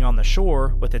digging on the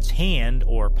shore with its hand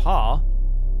or paw.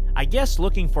 I guess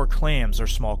looking for clams or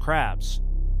small crabs.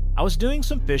 I was doing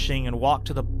some fishing and walked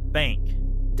to the bank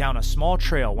down a small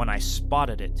trail when I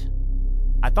spotted it.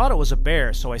 I thought it was a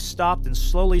bear, so I stopped and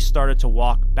slowly started to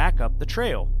walk back up the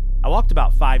trail. I walked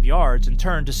about 5 yards and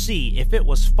turned to see if it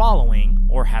was following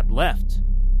or had left.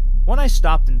 When I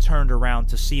stopped and turned around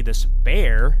to see this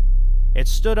bear, it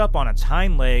stood up on its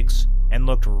hind legs and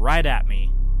looked right at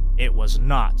me. It was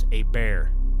not a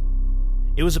bear.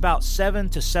 It was about 7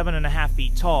 to 7.5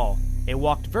 feet tall. It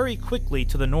walked very quickly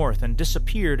to the north and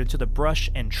disappeared into the brush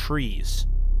and trees.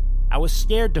 I was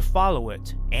scared to follow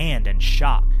it and in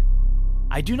shock.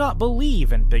 I do not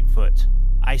believe in Bigfoot.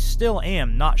 I still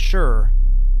am not sure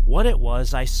what it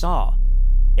was I saw.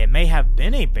 It may have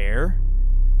been a bear,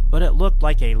 but it looked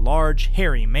like a large,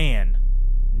 hairy man,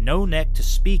 no neck to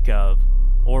speak of,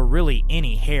 or really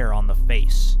any hair on the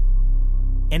face.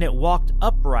 And it walked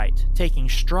upright, taking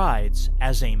strides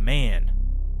as a man.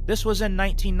 This was in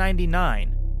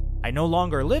 1999. I no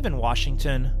longer live in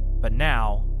Washington, but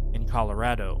now in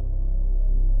Colorado.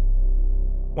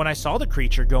 When I saw the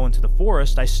creature go into the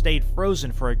forest, I stayed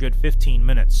frozen for a good 15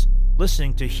 minutes,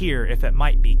 listening to hear if it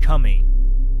might be coming.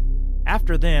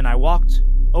 After then, I walked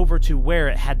over to where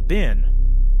it had been.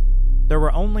 There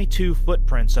were only 2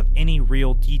 footprints of any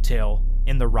real detail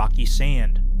in the rocky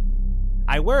sand.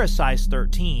 I wear a size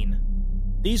 13.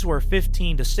 These were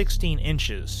 15 to 16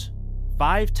 inches,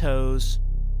 5 toes,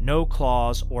 no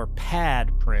claws or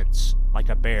pad prints like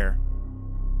a bear.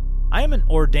 I am an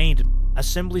ordained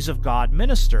Assemblies of God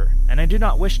minister, and I do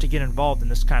not wish to get involved in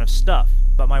this kind of stuff,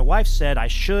 but my wife said I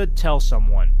should tell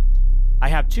someone. I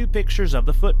have 2 pictures of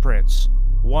the footprints,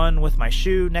 one with my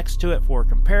shoe next to it for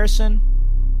comparison.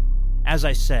 As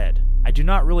I said, I do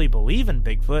not really believe in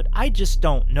Bigfoot, I just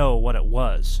don't know what it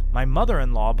was. My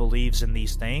mother-in-law believes in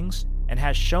these things and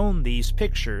has shown these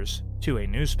pictures to a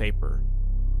newspaper.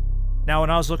 Now,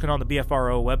 when I was looking on the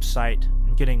BFRO website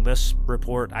and getting this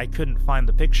report, I couldn't find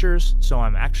the pictures, so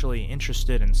I'm actually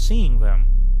interested in seeing them.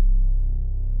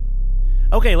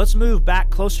 Okay, let's move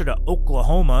back closer to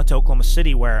Oklahoma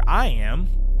City, where I am.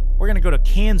 We're going to go to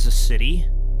Kansas City.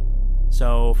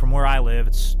 So, from where I live,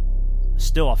 it's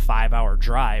still a 5-hour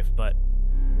drive, but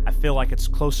I feel like it's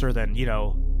closer than,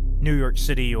 New York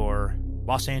City or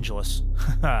Los Angeles.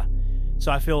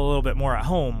 So I feel a little bit more at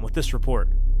home with this report.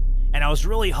 And I was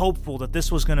really hopeful that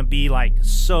this was going to be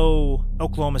so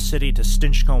Oklahoma City to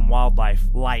Stinchcomb Wildlife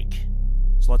like.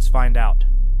 So let's find out.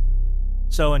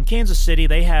 So in Kansas City,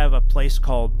 they have a place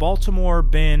called Baltimore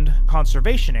Bend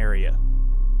Conservation Area.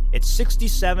 It's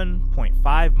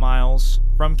 67.5 miles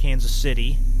from Kansas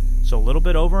City, so a little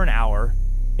bit over an hour.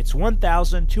 It's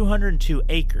 1,202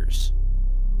 acres.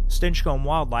 Stinchcomb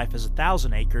Wildlife is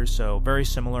 1,000 acres, so very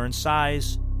similar in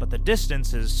size, but the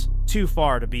distance is too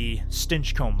far to be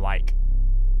Stinchcomb-like.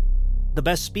 The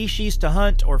best species to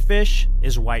hunt or fish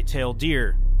is white-tailed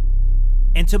deer.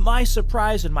 And to my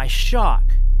surprise and my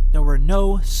shock, there were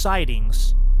no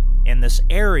sightings in this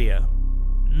area,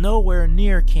 nowhere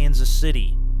near Kansas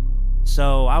City.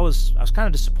 So I was kind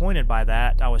of disappointed by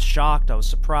that. I was shocked, I was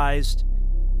surprised.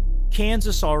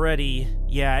 Kansas already,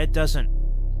 it doesn't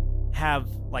have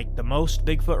the most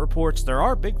Bigfoot reports. There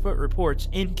are Bigfoot reports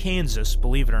in Kansas,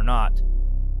 believe it or not.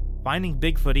 Finding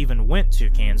Bigfoot even went to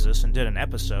Kansas and did an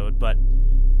episode, but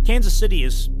Kansas City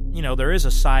is, there is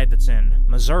a side that's in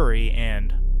Missouri,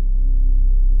 and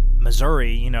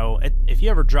Missouri, if you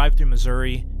ever drive through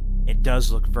Missouri, it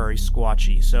does look very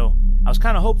squatchy. So I was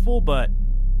kind of hopeful, but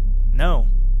no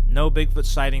Bigfoot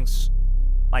sightings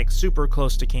super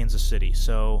close to Kansas City,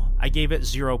 so I gave it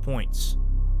 0 points.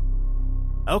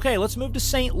 Okay, let's move to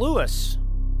St. Louis.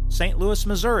 St. Louis,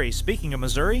 Missouri. Speaking of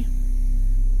Missouri,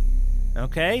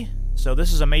 okay, so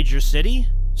this is a major city.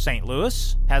 St.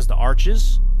 Louis has the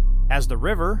arches, has the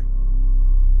river,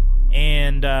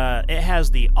 and it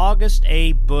has the August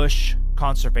A. Busch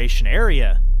Conservation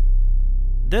Area.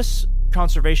 This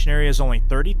conservation area is only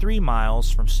 33 miles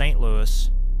from St.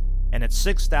 Louis, and it's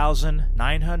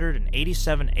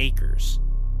 6,987 acres.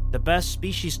 The best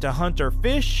species to hunt or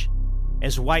fish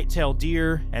is white-tailed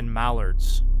deer and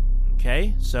mallards.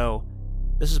 Okay, so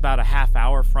this is about a half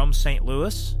hour from St.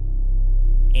 Louis,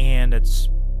 and it's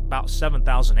about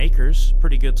 7,000 acres,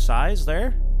 pretty good size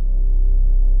there.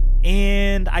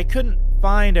 And I couldn't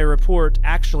find a report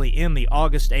actually in the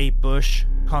August A. Busch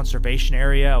Conservation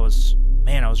Area. I was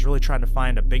really trying to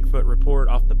find a Bigfoot report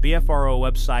off the BFRO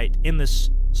website in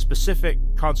this specific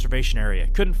conservation area.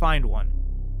 Couldn't find one.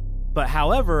 But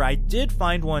however, I did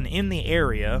find one in the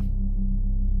area,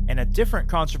 in a different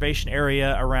conservation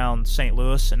area around St.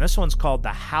 Louis, and this one's called the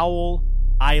Howell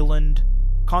Island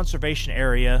Conservation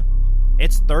Area.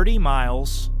 It's 30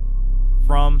 miles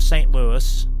from St.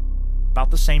 Louis,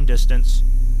 about the same distance,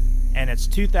 and it's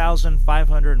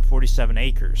 2,547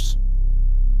 acres.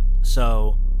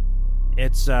 So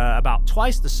it's about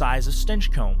twice the size of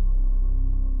Stinchcomb.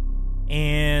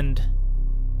 And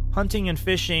hunting and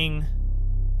fishing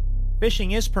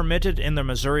is permitted in the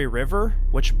Missouri River,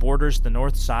 which borders the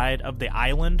north side of the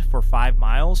island for 5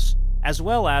 miles, as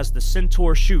well as the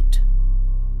Centaur Chute.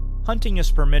 Hunting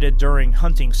is permitted during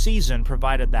hunting season,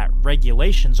 provided that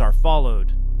regulations are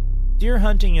followed. Deer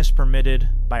hunting is permitted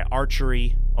by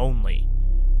archery only.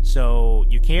 So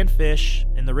you can fish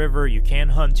in the river, you can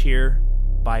hunt here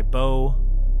by bow,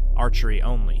 archery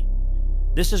only.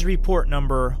 This is report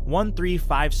number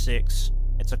 1356.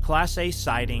 It's a Class A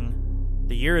sighting.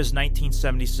 The year is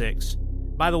 1976.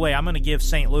 By the way, I'm going to give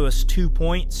St. Louis 2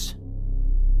 points.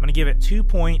 I'm going to give it 2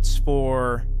 points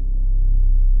for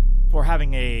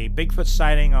having a Bigfoot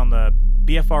sighting on the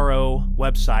BFRO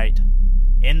website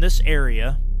in this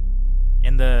area,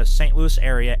 in the St. Louis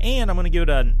area, and I'm going to give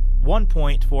it 1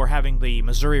 point for having the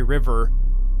Missouri River,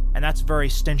 and that's very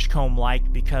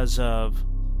Stinchcombe-like because of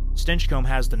Stinchcombe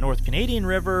has the North Canadian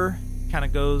River, kind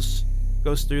of goes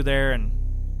through there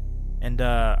and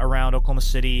around Oklahoma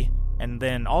City, and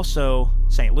then also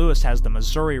St. Louis has the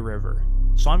Missouri River.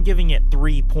 So I'm giving it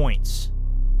 3 points.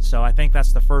 So I think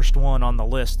that's the first one on the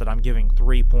list that I'm giving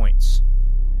 3 points.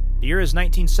 The year is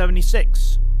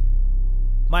 1976.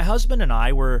 My husband and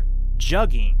I were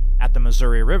jugging at the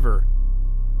Missouri River.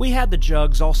 We had the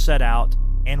jugs all set out,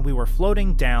 and we were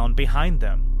floating down behind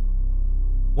them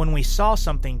when we saw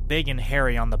something big and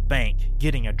hairy on the bank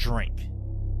getting a drink.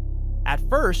 At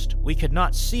first, we could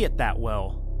not see it that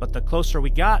well, but the closer we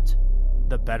got,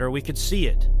 the better we could see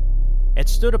it. It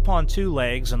stood upon 2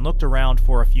 legs and looked around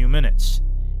for a few minutes.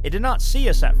 It did not see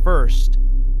us at first,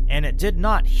 and it did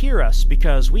not hear us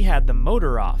because we had the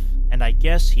motor off, and I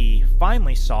guess he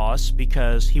finally saw us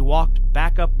because he walked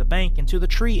back up the bank into the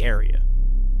tree area.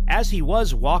 As he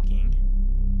was walking,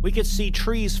 we could see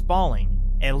trees falling.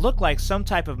 It looked like some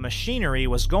type of machinery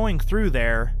was going through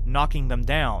there, knocking them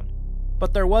down.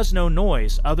 But there was no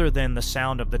noise other than the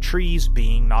sound of the trees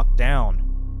being knocked down.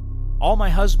 All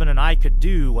my husband and I could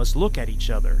do was look at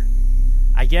each other.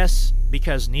 I guess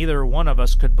because neither one of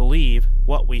us could believe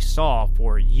what we saw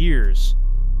for years.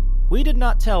 We did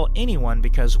not tell anyone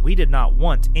because we did not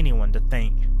want anyone to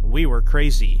think we were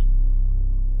crazy.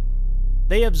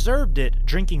 They observed it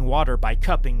drinking water by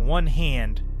cupping one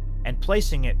hand and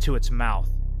placing it to its mouth.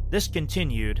 This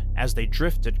continued as they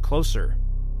drifted closer.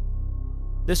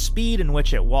 The speed in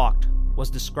which it walked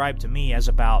was described to me as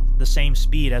about the same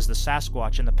speed as the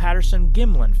Sasquatch in the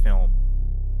Patterson-Gimlin film.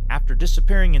 After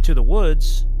disappearing into the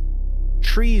woods,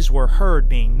 trees were heard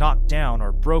being knocked down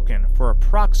or broken for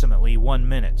approximately 1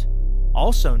 minute.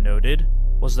 Also noted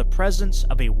was the presence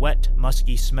of a wet,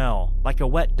 musky smell, like a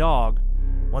wet dog,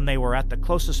 when they were at the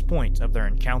closest point of their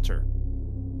encounter.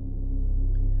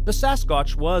 The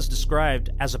Sasquatch was described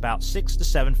as about 6 to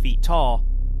 7 feet tall,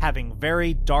 having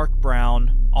very dark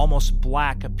brown, almost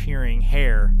black appearing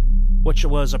hair, which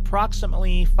was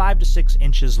approximately 5 to 6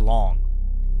 inches long.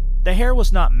 The hair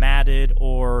was not matted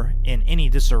or in any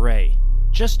disarray,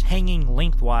 just hanging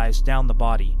lengthwise down the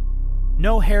body.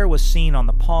 No hair was seen on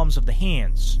the palms of the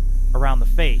hands, around the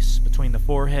face, between the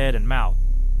forehead and mouth,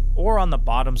 or on the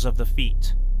bottoms of the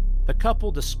feet. The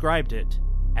couple described it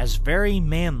as very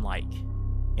man-like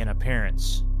in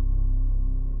appearance.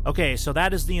 Okay, so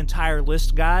that is the entire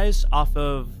list, guys, off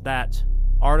of that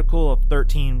article of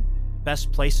 13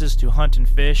 best places to hunt and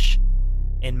fish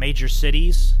in major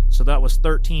cities. So that was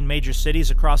 13 major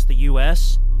cities across the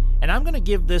U.S. And I'm going to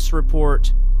give this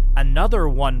report another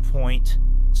 1 point.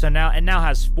 So now it now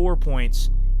has 4 points,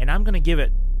 and I'm going to give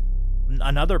it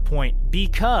another point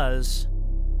because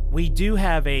we do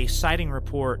have a sighting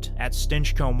report at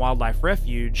Stinchcombe Wildlife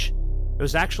Refuge. It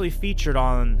was actually featured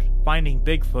on Finding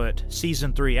Bigfoot,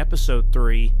 Season 3, Episode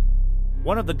 3.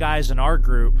 One of the guys in our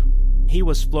group, he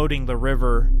was floating the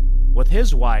river with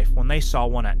his wife when they saw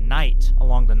one at night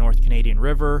along the North Canadian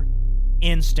River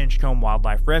in Stinchcombe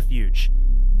Wildlife Refuge.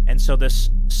 And so this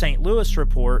St. Louis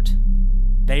report,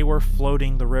 they were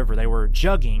floating the river. They were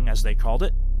jugging, as they called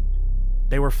it.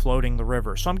 They were floating the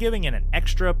river. So I'm giving it an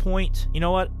extra point. You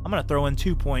know what? I'm going to throw in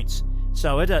 2 points.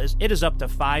 So it is up to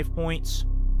 5 points.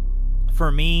 For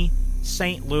me,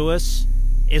 St. Louis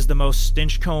is the most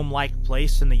Stinchcombe-like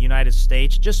place in the United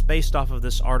States, just based off of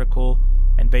this article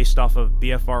and based off of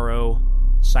BFRO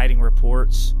sighting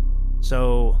reports.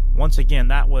 So, once again,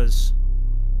 that was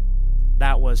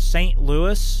St.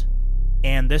 Louis,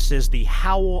 and this is the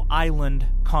Howell Island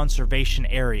Conservation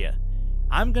Area.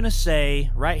 I'm going to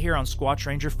say, right here on Squatch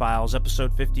Ranger Files,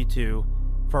 episode 52,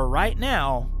 for right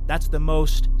now, that's the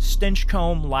most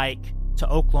Stinchcombe-like to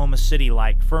Oklahoma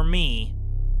City-like, for me,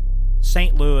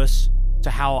 St. Louis to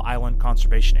Howell Island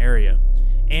Conservation Area.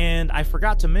 And I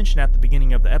forgot to mention at the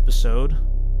beginning of the episode,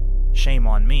 shame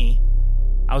on me,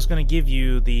 I was going to give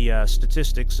you the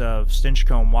statistics of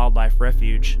Stinchcombe Wildlife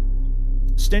Refuge.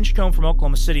 Stinchcombe from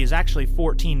Oklahoma City is actually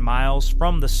 14 miles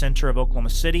from the center of Oklahoma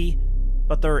City,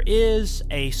 but there is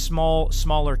a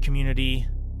smaller community,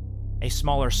 a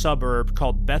smaller suburb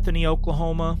called Bethany,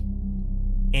 Oklahoma,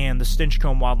 and the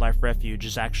Stinchcombe Wildlife Refuge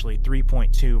is actually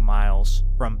 3.2 miles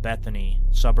from Bethany,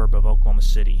 suburb of Oklahoma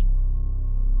City.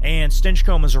 And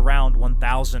Stinchcombe is around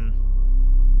 1,000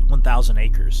 1,000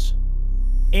 acres.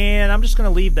 And I'm just going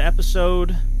to leave the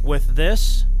episode with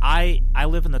this. I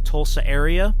live in the Tulsa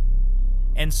area,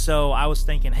 and so I was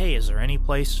thinking, hey, is there any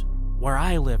place where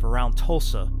I live around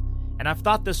Tulsa? And I've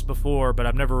thought this before, but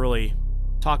I've never really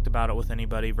talked about it with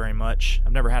anybody very much.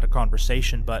 I've never had a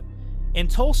conversation, but in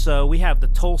Tulsa, we have the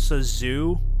Tulsa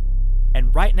Zoo,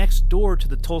 and right next door to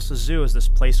the Tulsa Zoo is this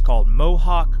place called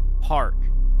Mohawk Park.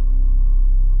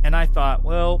 And I thought,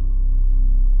 well,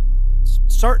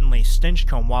 certainly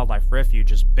Stinchcomb Wildlife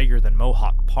Refuge is bigger than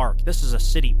Mohawk Park. This is a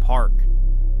city park.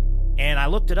 And I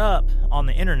looked it up on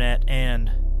the internet,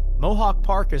 and Mohawk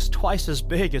Park is twice as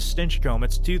big as Stinchcomb.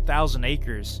 It's 2,000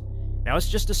 acres. Now, it's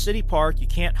just a city park. You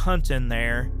can't hunt in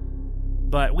there.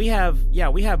 But we have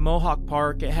Mohawk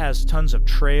Park. It has tons of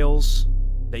trails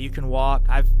that you can walk.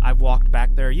 I've walked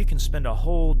back there. You can spend a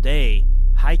whole day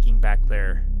hiking back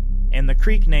there. And the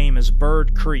creek name is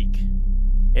Bird Creek.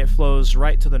 It flows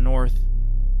right to the north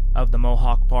of the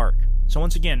Mohawk Park. So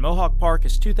once again, Mohawk Park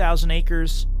is 2,000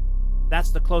 acres.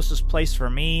 That's the closest place for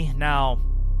me. Now,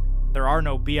 there are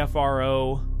no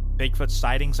BFRO Bigfoot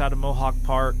sightings out of Mohawk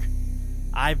Park.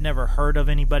 I've never heard of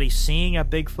anybody seeing a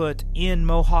Bigfoot in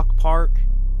Mohawk Park.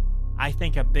 I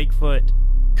think a Bigfoot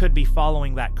could be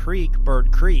following that creek,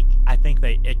 Bird Creek. I think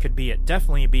it could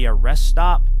definitely be a rest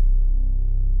stop,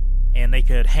 and they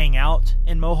could hang out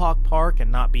in Mohawk Park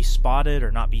and not be spotted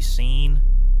or not be seen.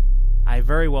 I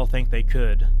very well think they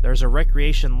could. There's a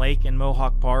recreation lake in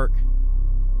Mohawk Park.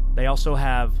 They also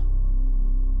have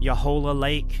Yahola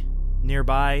Lake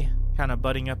nearby, kind of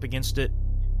butting up against it.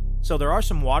 So there are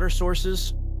some water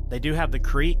sources. They do have the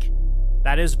creek.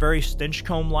 That is very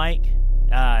Stinchcomb-like,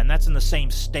 and that's in the same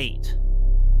state.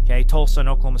 Okay, Tulsa and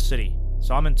Oklahoma City.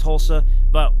 So I'm in Tulsa,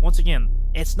 but once again,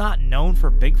 it's not known for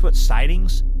Bigfoot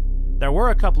sightings. There were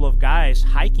a couple of guys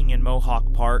hiking in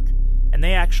Mohawk Park, and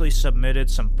they actually submitted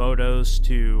some photos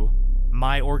to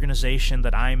my organization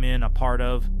that I'm in, a part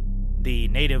of, the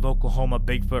Native Oklahoma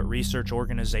Bigfoot Research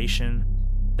Organization.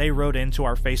 They wrote into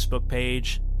our Facebook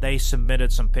page. They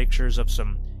submitted some pictures of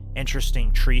some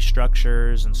interesting tree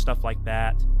structures and stuff like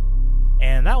that.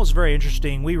 And that was very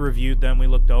interesting. We reviewed them. We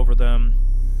looked over them.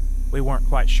 We weren't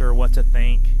quite sure what to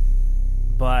think.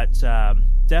 But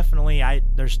definitely,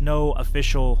 there's no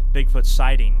official Bigfoot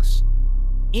sightings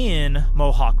in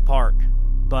Mohawk Park.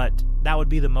 But that would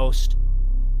be the most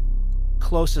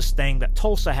closest thing that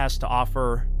Tulsa has to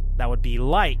offer that would be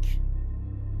like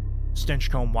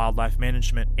Stinchcomb Wildlife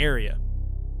Management Area.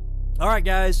 Alright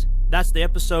guys, that's the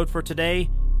episode for today.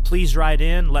 Please write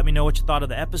in, let me know what you thought of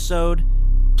the episode.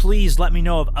 Please let me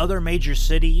know of other major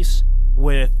cities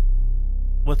with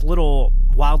little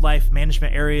wildlife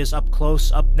management areas up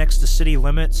close, up next to city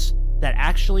limits, that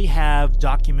actually have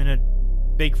documented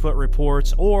Bigfoot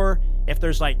reports, or if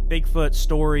there's like Bigfoot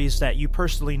stories that you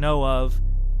personally know of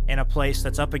in a place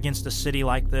that's up against a city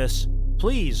like this.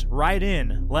 Please write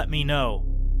in, let me know.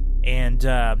 And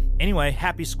anyway,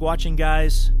 happy squatching,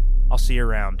 guys. I'll see you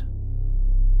around.